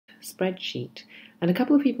spreadsheet. And a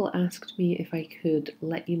couple of people asked me if I could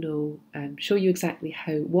let you know, show you exactly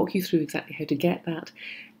walk you through exactly how to get that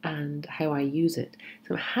and how I use it.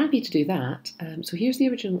 So I'm happy to do that. So here's the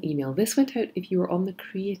original email. This went out if you were on the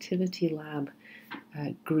Creativity Lab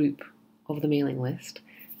group of the mailing list.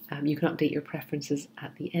 You can update your preferences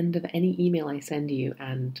at the end of any email I send you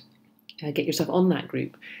and get yourself on that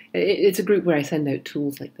group. It's a group where I send out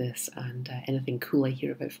tools like this and anything cool I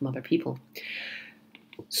hear about from other people.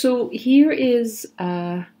 So here is,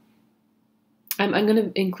 I'm going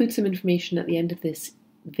to include some information at the end of this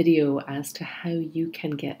video as to how you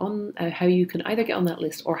can get on, how you can either get on that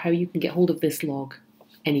list or how you can get hold of this log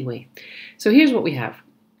anyway. So here's what we have.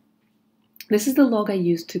 This is the log I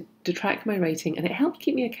use to track my writing, and it helped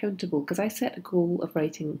keep me accountable because I set a goal of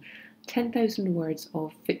writing 10,000 words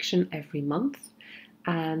of fiction every month,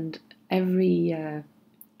 and I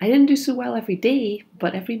didn't do so well every day,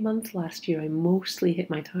 but every month last year I mostly hit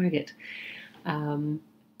my target.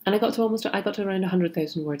 And I got to around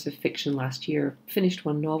 100,000 words of fiction last year, finished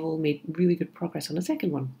one novel, made really good progress on a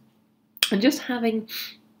second one. And just having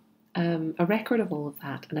a record of all of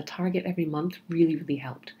that and a target every month really, really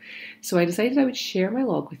helped. So I decided I would share my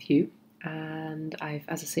log with you, and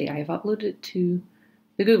as I say, I've uploaded it to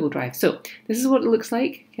the Google Drive. So this is what it looks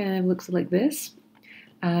like. Kind of looks like this.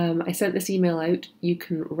 I sent this email out. You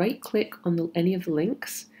can right-click on any of the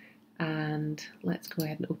links, and let's go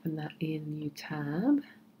ahead and open that in a new tab.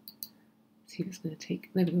 See if it's going to take.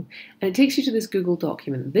 There we go. And it takes you to this Google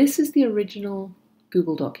document. This is the original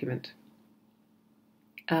Google document.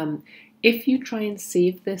 If you try and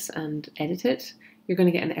save this and edit it, you're going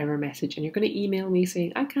to get an error message, and you're going to email me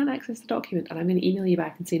saying, I can't access the document, and I'm going to email you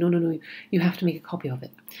back and say, no, you have to make a copy of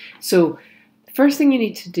it. So the first thing you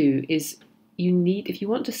need to do is if you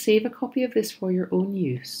want to save a copy of this for your own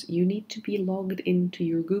use, you need to be logged into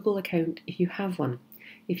your Google account if you have one.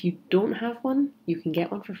 If you don't have one, you can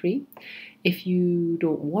get one for free. If you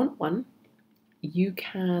don't want one, you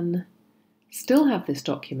can still have this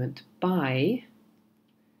document by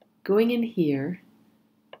going in here,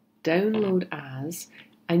 download as,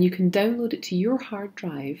 and you can download it to your hard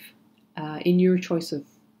drive in your choice of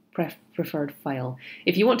preferred file.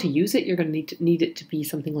 If you want to use it, you're going to need it to be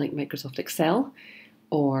something like Microsoft Excel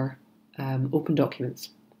or Open Documents.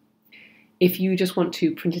 If you just want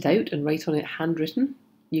to print it out and write on it handwritten,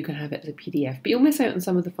 you can have it as a PDF. But you'll miss out on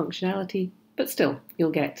some of the functionality, but still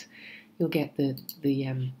you'll get the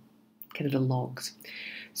kind of the logs.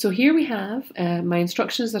 So here we have my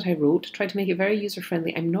instructions that I wrote. Tried to make it very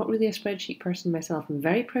user-friendly. I'm not really a spreadsheet person myself. I'm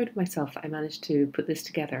very proud of myself that I managed to put this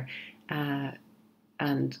together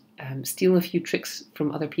and steal a few tricks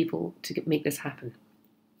from other people to make this happen.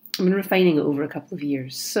 I've been refining it over a couple of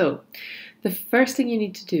years. So the first thing you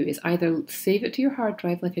need to do is either save it to your hard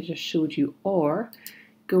drive like I just showed you, or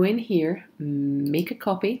go in here, make a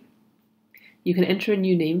copy. You can enter a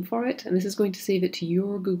new name for it, and this is going to save it to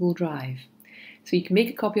your Google Drive. So you can make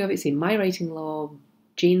a copy of it, say my writing log,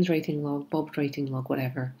 Jane's writing log, Bob's writing log,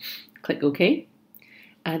 whatever. Click OK,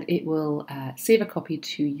 and it will save a copy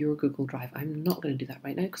to your Google Drive. I'm not going to do that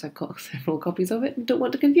right now because I've got several copies of it and don't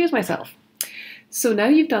want to confuse myself. So now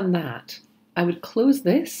you've done that, I would close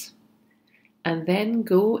this and then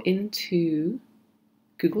go into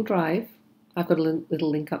Google Drive. I've got a little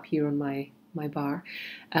link up here on my bar.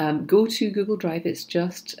 Go to Google Drive. It's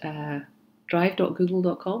just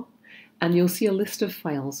drive.google.com, and you'll see a list of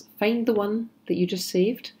files. Find the one that you just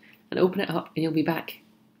saved and open it up, and you'll be back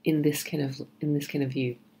in this kind of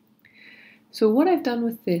view. So what I've done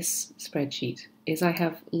with this spreadsheet is I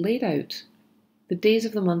have laid out the days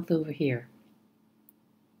of the month over here.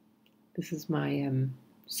 This is my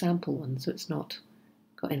sample one, so it's not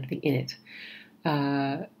got anything in it.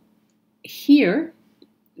 Here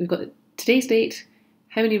we've got today's date,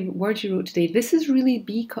 how many words you wrote today. This is really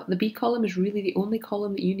the B column is really the only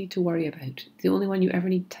column that you need to worry about. The only one you ever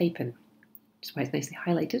need to type in, which is why it's nicely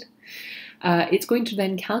highlighted. It's going to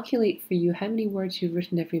then calculate for you how many words you've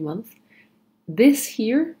written every month. This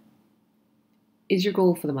here is your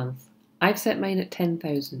goal for the month. I've set mine at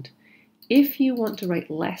 10,000. If you want to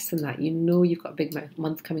write less than that, you know you've got a big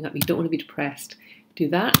month coming up, you don't want to be depressed, do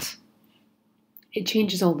that. It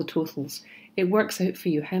changes all the totals. It works out for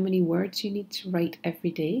you how many words you need to write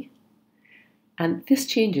every day. And this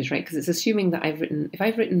changes, right? Because it's assuming that if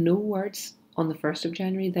I've written no words on the 1st of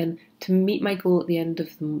January, then to meet my goal at the end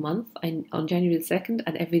of the month, on January the 2nd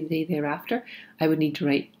and every day thereafter, I would need to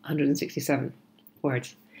write 167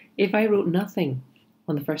 words. If I wrote nothing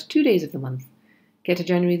on the first 2 days of the month, get to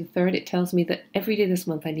January the 3rd, it tells me that every day this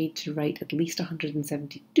month I need to write at least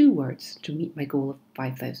 172 words to meet my goal of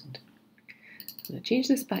 5,000. I'm going to change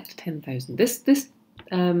this back to 10,000. This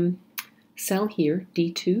cell here,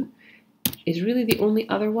 D2, is really the only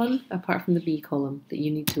other one, apart from the B column, that you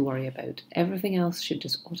need to worry about. Everything else should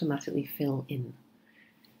just automatically fill in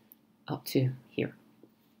up to here.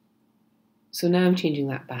 So now I'm changing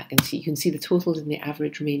that back, and so you can see the totals in the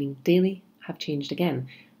average remaining daily have changed again.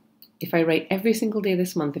 If I write every single day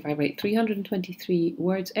this month, if I write 323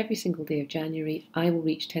 words every single day of January, I will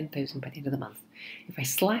reach 10,000 by the end of the month. If I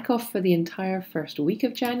slack off for the entire first week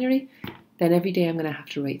of January, then every day I'm going to have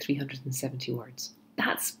to write 370 words.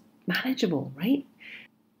 That's manageable, right?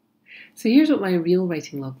 So here's what my real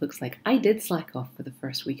writing log looks like. I did slack off for the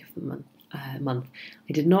first week of the month.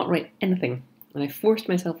 I did not write anything, and I forced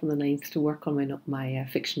myself on the 9th to work on my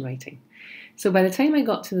fiction writing. So by the time I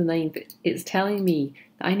got to the 9th, it's telling me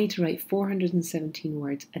that I need to write 417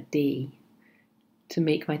 words a day to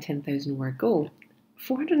make my 10,000 word goal.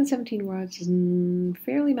 417 words is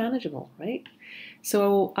fairly manageable, right?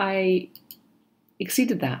 So I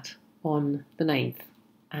exceeded that on the 9th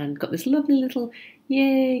and got this lovely little,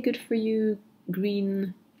 yay, good for you,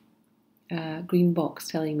 green box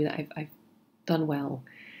telling me that I've done well.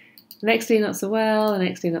 The next day not so well, the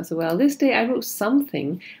next day not so well. This day I wrote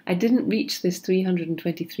something. I didn't reach this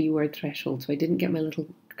 323 word threshold, so I didn't get my little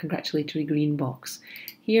congratulatory green box.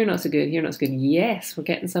 Here not so good, here not so good. Yes, we're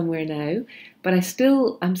getting somewhere now, but I'm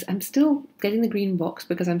still getting the green box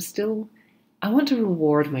because I want to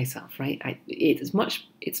reward myself, right? It's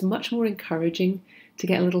much more encouraging to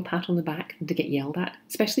get a little pat on the back than to get yelled at,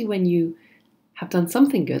 especially when you have done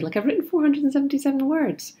something good. Like I've written 477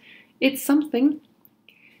 words. It's something.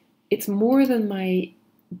 It's more than my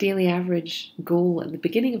daily average goal at the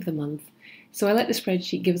beginning of the month. So I let the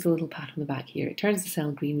spreadsheet give us a little pat on the back here. It turns the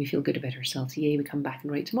cell green. We feel good about ourselves. Yay, we come back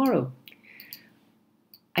and write tomorrow.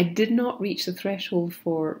 I did not reach the threshold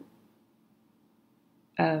for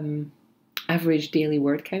average daily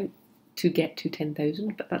word count to get to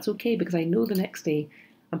 10,000, but that's okay because I know the next day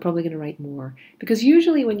I'm probably going to write more. Because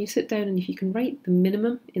usually when you sit down and if you can write the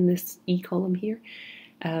minimum in this E column here,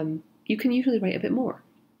 you can usually write a bit more.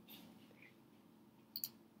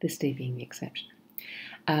 This day being the exception.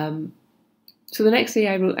 So the next day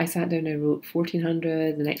I sat down, I wrote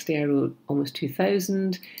 1,400, the next day I wrote almost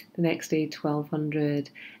 2,000, the next day 1,200,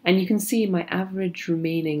 and you can see my average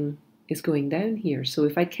remaining is going down here. So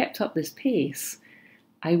if I kept up this pace,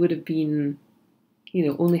 I would have been,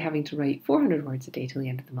 only having to write 400 words a day till the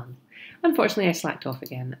end of the month. Unfortunately, I slacked off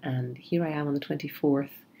again, and here I am on the 24th.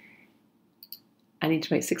 I need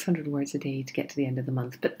to write 600 words a day to get to the end of the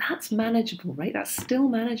month. But that's manageable, right? That's still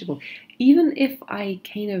manageable. Even if I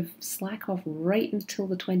kind of slack off right until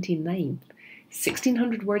the 29th,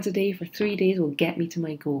 1,600 words a day for 3 days will get me to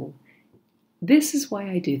my goal. This is why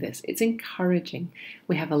I do this. It's encouraging.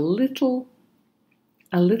 We have a little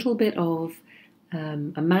bit of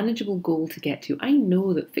a manageable goal to get to. I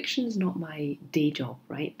know that fiction is not my day job,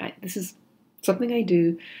 right? This is something I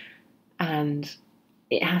do, and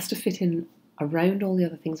it has to fit in around all the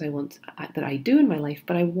other things that I do in my life,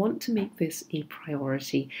 but I want to make this a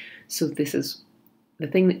priority. So this is the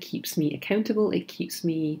thing that keeps me accountable. It keeps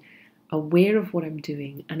me aware of what I'm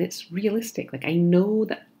doing, and it's realistic. Like I know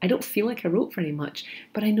that I don't feel like I wrote very much,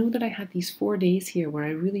 but I know that I had these 4 days here where I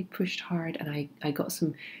really pushed hard and I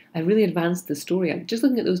really advanced the story. Just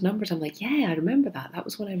looking at those numbers, I'm like, yeah, I remember that. That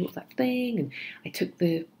was when I wrote that thing, and I took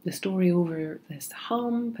the story over this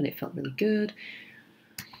hump, and it felt really good.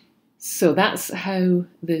 So that's how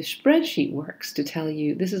the spreadsheet works to tell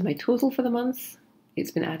you this is my total for the month. It's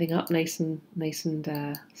been adding up nice and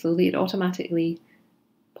slowly. It automatically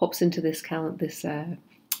pops into this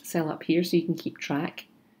cell up here so you can keep track.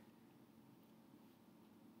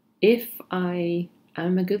 If I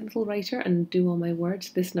am a good little writer and do all my words,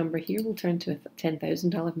 this number here will turn to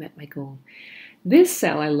 10,000. I'll have met my goal. This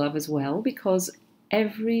cell I love as well because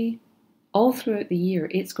all throughout the year,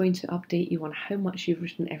 it's going to update you on how much you've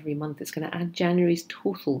written every month. It's going to add January's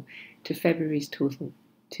total to February's total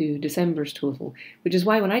to December's total, which is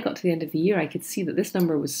why when I got to the end of the year, I could see that this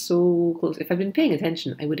number was so close. If I'd been paying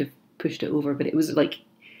attention, I would have pushed it over, but it was like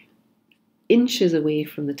inches away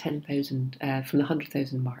from the 10,000, from the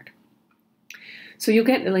 100,000 mark. So you'll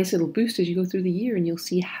get a nice little boost as you go through the year, and you'll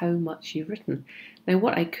see how much you've written. Now,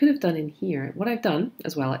 what I could have done in here, what I've done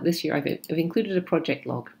as well this year, I've included a project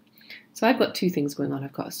log. So I've got two things going on.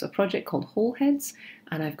 I've got a project called Whole Heads,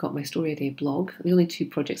 and I've got my StoryADay blog, the only two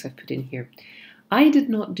projects I've put in here. I did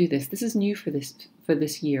not do this. This is new for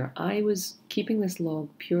this year. I was keeping this log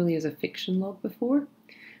purely as a fiction log before,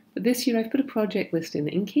 but this year I've put a project list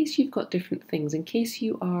in case you've got different things, in case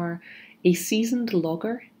you are a seasoned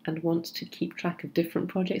logger and want to keep track of different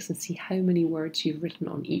projects and see how many words you've written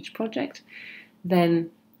on each project,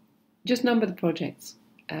 then just number the projects.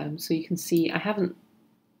 So you can see I haven't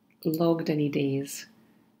logged any days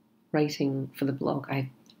writing for the blog.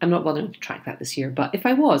 I'm not bothering to track that this year, but if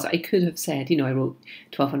I was, I could have said, you know, I wrote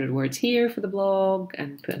 1,200 words here for the blog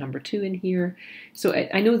and put a number 2 in here. So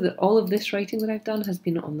I know that all of this writing that I've done has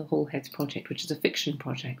been on the Whole Heads project, which is a fiction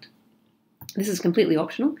project. This is completely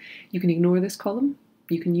optional. You can ignore this column.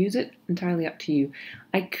 You can use it, entirely up to you.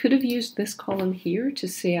 I could have used this column here to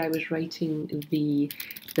say I was writing the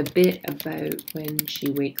bit about when she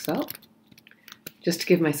wakes up, just to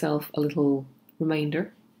give myself a little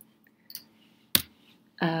reminder.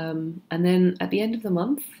 And then at the end of the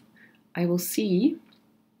month, I will see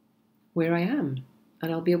where I am,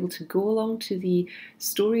 and I'll be able to go along to the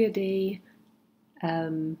StoryADay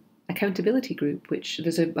accountability group, which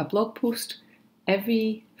there's a blog post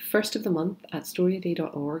every first of the month at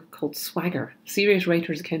storyaday.org called Swagger, Serious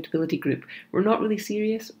Writers Accountability Group. We're not really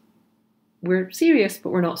serious. We're serious, but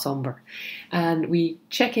we're not somber. And we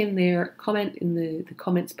check in there, comment in the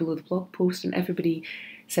comments below the blog post, and everybody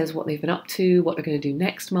says what they've been up to, what they're going to do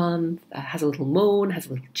next month, has a little moan, has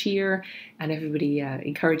a little cheer, and everybody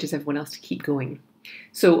encourages everyone else to keep going.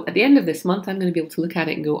 So at the end of this month, I'm going to be able to look at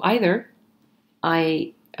it and go, either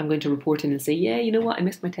I'm going to report in and say, yeah, you know what, I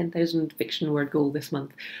missed my 10,000 fiction word goal this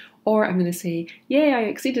month. Or I'm going to say, yeah, I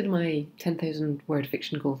exceeded my 10,000 word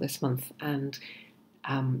fiction goal this month, and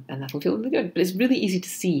that'll feel really good. But it's really easy to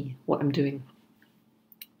see what I'm doing.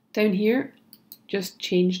 Down here, just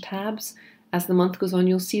change tabs. As the month goes on,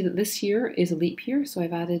 you'll see that this year is a leap year, so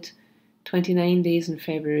I've added 29 days in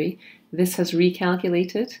February. This has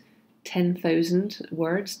recalculated 10,000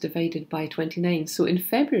 words divided by 29. So in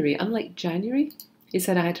February, unlike January, it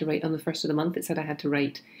said I had to write on the first of the month, it said I had to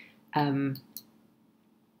write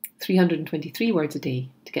 323 words a day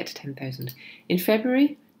to get to 10,000. In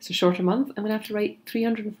February, it's a shorter month, I'm going to have to write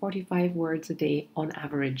 345 words a day on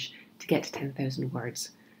average to get to 10,000 words.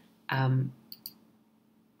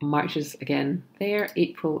 March is again there.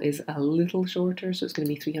 April is a little shorter, so it's going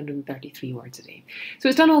to be 333 words a day. So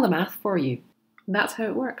it's done all the math for you. That's how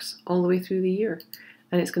it works all the way through the year.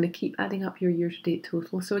 And it's going to keep adding up your year-to-date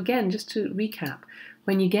total. So again, just to recap,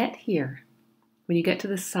 when you get here, when you get to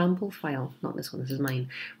the sample file, not this one, this is mine.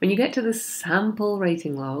 When you get to the sample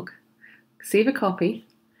writing log, save a copy.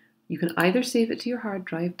 You can either save it to your hard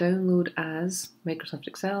drive, download as Microsoft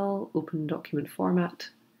Excel, open document format,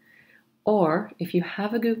 or if you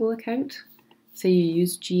have a Google account, say you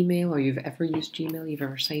use Gmail or you've ever used Gmail, you've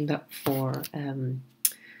ever signed up for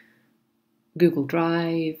Google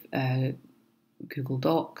Drive, Google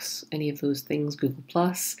Docs, any of those things, Google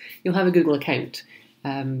Plus, you'll have a Google account.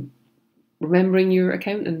 Remembering your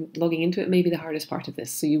account and logging into it may be the hardest part of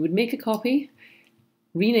this. So you would make a copy,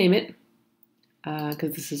 rename it,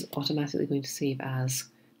 because this is automatically going to save as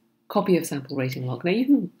copy of sample writing log. Now you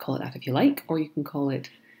can call it that if you like, or you can call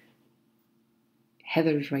it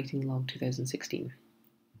Heather's Writing Log 2016.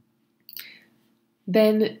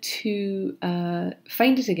 Then to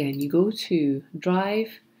find it again, you go to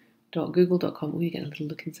drive.google.com. Oh, you get a little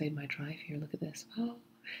look inside my drive here. Look at this. Oh.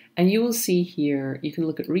 And you will see here, you can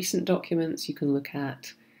look at recent documents, you can look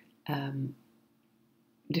at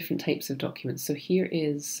different types of documents. So here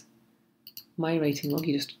is my writing log.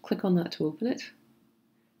 You just click on that to open it,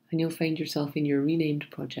 and you'll find yourself in your renamed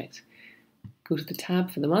project. Go to the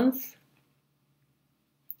tab for the month,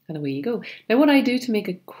 and away you go. Now what I do to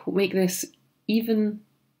make this even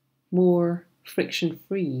more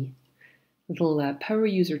friction-free, little power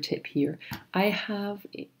user tip here, I have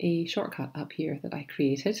a shortcut up here that I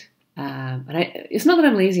created. It's not that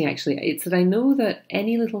I'm lazy actually, it's that I know that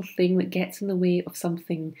any little thing that gets in the way of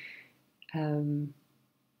something,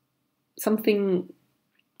 something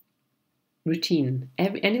routine,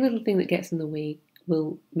 any little thing that gets in the way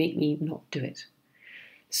will make me not do it.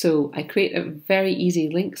 So I create a very easy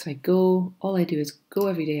link. So all I do is go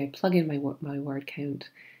every day, I plug in my word count,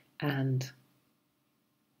 and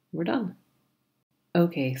we're done.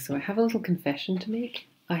 Okay, so I have a little confession to make.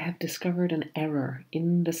 I have discovered an error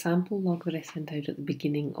in the sample log that I sent out at the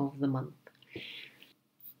beginning of the month.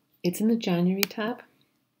 It's in the January tab.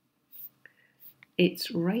 It's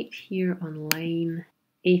right here on line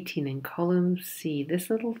 18 in column C. This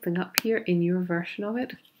little thing up here in your version of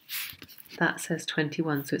it, that says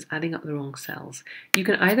 21, so it's adding up the wrong cells. You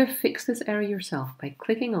can either fix this error yourself by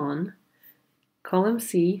clicking on column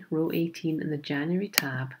C, row 18 in the January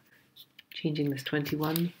tab, changing this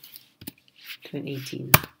 21 to an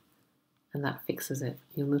 18, and that fixes it.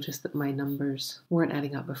 You'll notice that my numbers weren't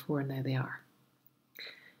adding up before, and now they are.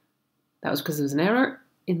 That was because there was an error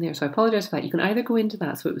in there, so I apologise for that. You can either go into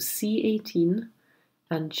that, so it was C18,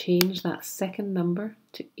 and change that second number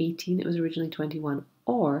to 18. It was originally 21,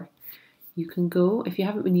 or you can go, if you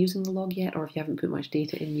haven't been using the log yet, or if you haven't put much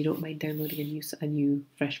data in, you don't mind downloading a new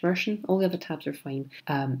fresh version, all the other tabs are fine.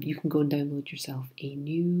 You can go and download yourself a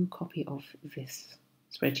new copy of this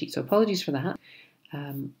spreadsheet. So apologies for that.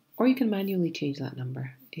 Or you can manually change that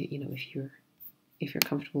number. You know, if you're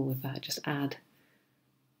comfortable with that, just add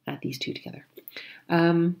these two together.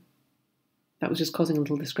 That was just causing a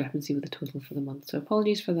little discrepancy with the total for the month. So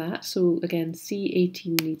apologies for that. So again,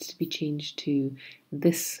 C18 needs to be changed to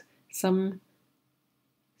this sum,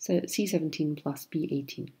 so C17 plus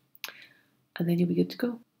B18. And then you'll be good to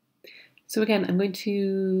go. So again, I'm going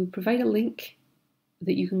to provide a link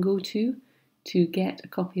that you can go to get a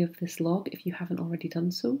copy of this log if you haven't already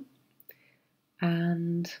done so.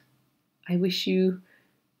 And I wish you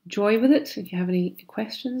joy with it. If you have any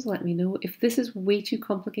questions, let me know. If this is way too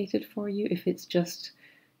complicated for you, if it's just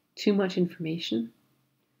too much information,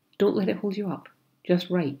 don't let it hold you up. Just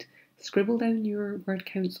write. Scribble down your word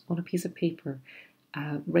counts on a piece of paper.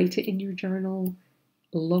 Write it in your journal.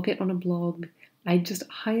 Log it on a blog. I just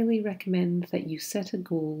highly recommend that you set a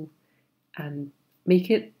goal and make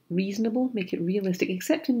it reasonable, make it realistic,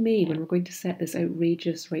 except in May when we're going to set this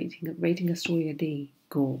outrageous writing a story a day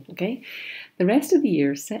goal, okay? The rest of the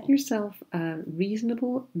year, set yourself a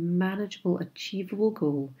reasonable, manageable, achievable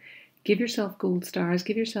goal. Give yourself gold stars,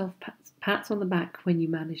 give yourself pats on the back when you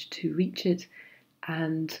manage to reach it,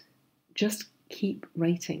 and just keep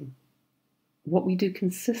writing. What we do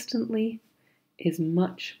consistently is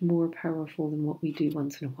much more powerful than what we do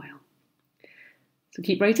once in a while. So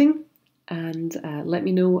keep writing. And let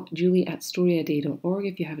me know, Julie at StoryADay.org,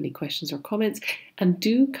 if you have any questions or comments. And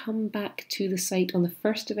do come back to the site on the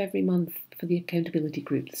 1st of every month for the accountability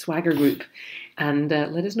group, the swagger group. And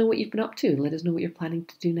let us know what you've been up to. Let us know what you're planning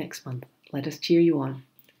to do next month. Let us cheer you on.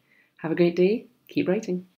 Have a great day. Keep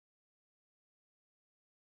writing.